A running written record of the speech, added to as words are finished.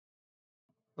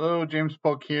Hello, James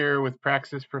Polk here with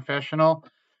Praxis Professional.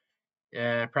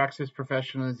 Praxis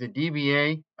Professional is a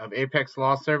DBA of Apex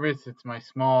Law Service. It's my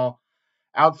small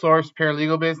outsourced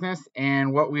paralegal business.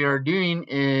 And what we are doing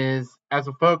is, as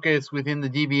a focus within the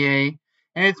DBA,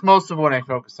 and it's most of what I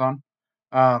focus on,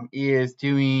 is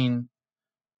doing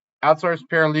outsourced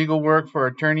paralegal work for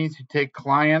attorneys who take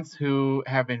clients who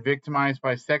have been victimized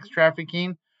by sex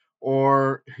trafficking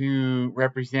or who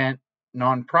represent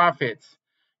nonprofits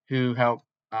who help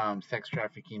sex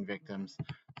trafficking victims.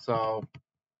 So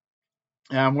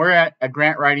we're at a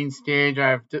grant writing stage.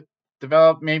 I've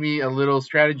developed maybe a little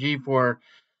strategy for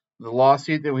the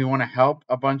lawsuit that we want to help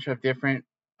a bunch of different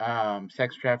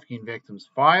sex trafficking victims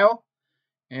file.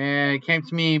 And it came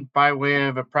to me by way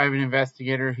of a private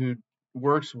investigator who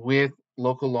works with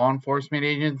local law enforcement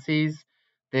agencies.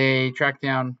 They track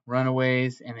down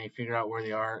runaways and they figure out where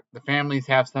they are. The families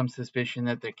have some suspicion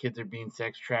that their kids are being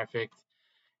sex trafficked.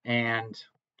 And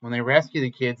when they rescue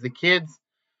the kids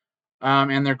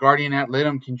and their guardian ad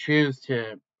litem can choose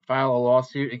to file a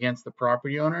lawsuit against the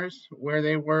property owners where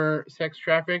they were sex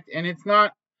trafficked. And it's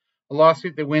not a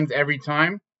lawsuit that wins every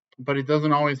time, but it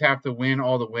doesn't always have to win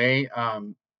all the way.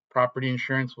 Property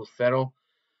insurance will settle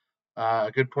a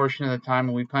good portion of the time,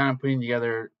 and we plan on putting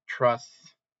together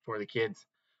trusts for the kids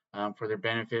for their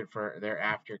benefit, for their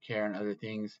aftercare and other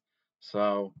things.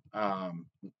 So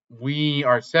we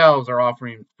ourselves are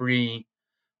offering free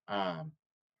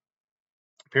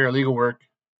paralegal work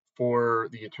for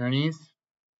the attorneys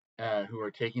who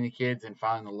are taking the kids and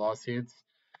filing the lawsuits.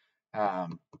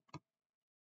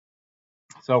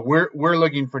 So we're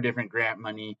looking for different grant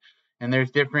money, and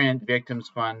there's different victims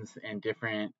funds and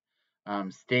different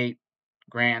state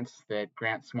grants that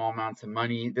grant small amounts of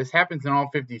money. This happens in all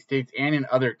 50 states and in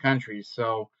other countries.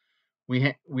 So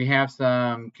we have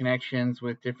some connections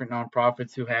with different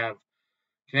nonprofits who have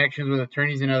connections with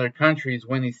attorneys in other countries.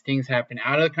 When these things happen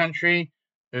out of the country,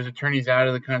 there's attorneys out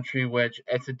of the country, which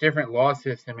it's a different law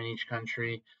system in each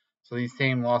country. So these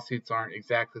same lawsuits aren't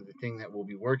exactly the thing that we'll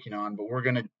be working on, but we're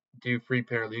going to do free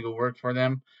paralegal work for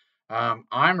them.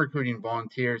 I'm recruiting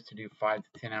volunteers to do 5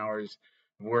 to 10 hours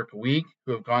of work a week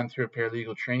who have gone through a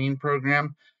paralegal training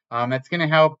program. That's going to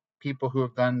help people who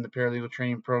have done the paralegal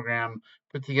training program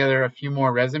put together a few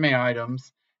more resume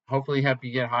items, hopefully help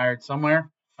you get hired somewhere.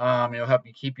 It'll help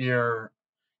you keep your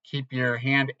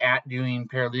hand at doing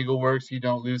paralegal work so you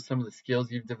don't lose some of the skills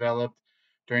you've developed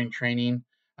during training.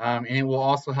 And it will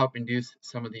also help induce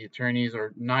some of the attorneys,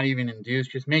 or not even induce,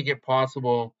 just make it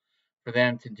possible for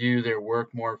them to do their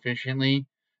work more efficiently,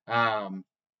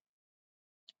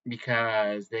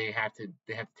 because they have to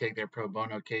take their pro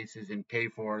bono cases and pay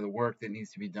for the work that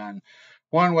needs to be done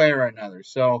one way or another.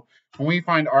 So when we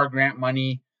find our grant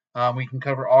money, we can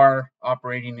cover our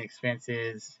operating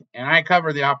expenses, and I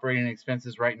cover the operating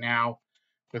expenses right now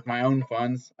with my own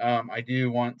funds. I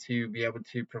do want to be able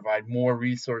to provide more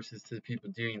resources to the people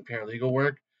doing paralegal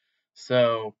work.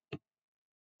 So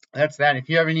that's that. If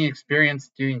you have any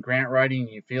experience doing grant writing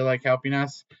and you feel like helping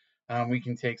us, we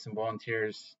can take some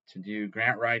volunteers to do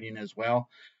grant writing as well.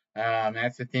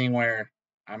 That's the thing where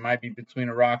I might be between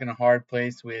a rock and a hard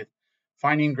place with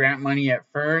finding grant money at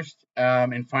first,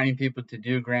 and finding people to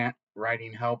do grant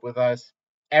writing help with us.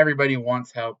 Everybody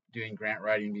wants help doing grant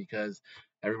writing because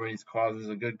everybody's cause is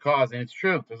a good cause, and it's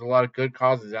true. There's a lot of good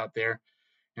causes out there,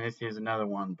 and this is another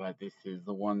one, but this is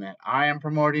the one that I am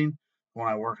promoting, the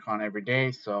one I work on every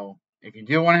day. So if you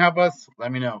do want to help us,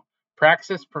 let me know.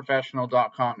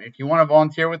 praxisprofessional.com. If you want to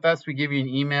volunteer with us, we give you an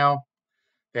email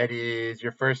that is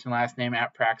your first and last name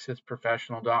at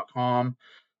praxisprofessional.com,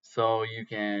 so you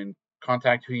can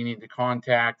contact who you need to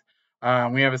contact.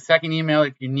 We have a second email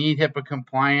if you need HIPAA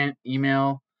compliant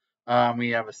email.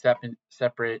 We have a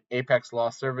separate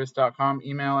apexlawservice.com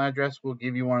email address. We'll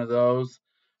give you one of those.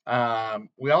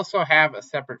 We also have a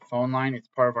separate phone line. It's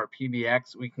part of our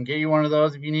PBX. We can get you one of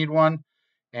those if you need one.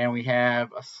 And we have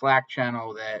a Slack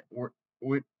channel that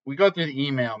we go through the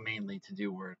email mainly to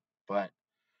do work, but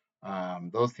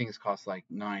those things cost like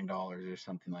 $9 or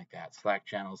something like that. Slack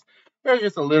channels, there's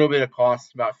just a little bit of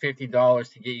cost, about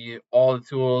 $50 to get you all the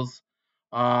tools.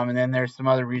 And then there's some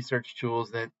other research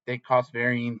tools that they cost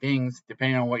varying things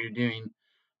depending on what you're doing.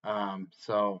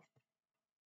 So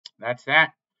that's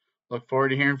that. Look forward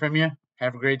to hearing from you.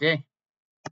 Have a great day.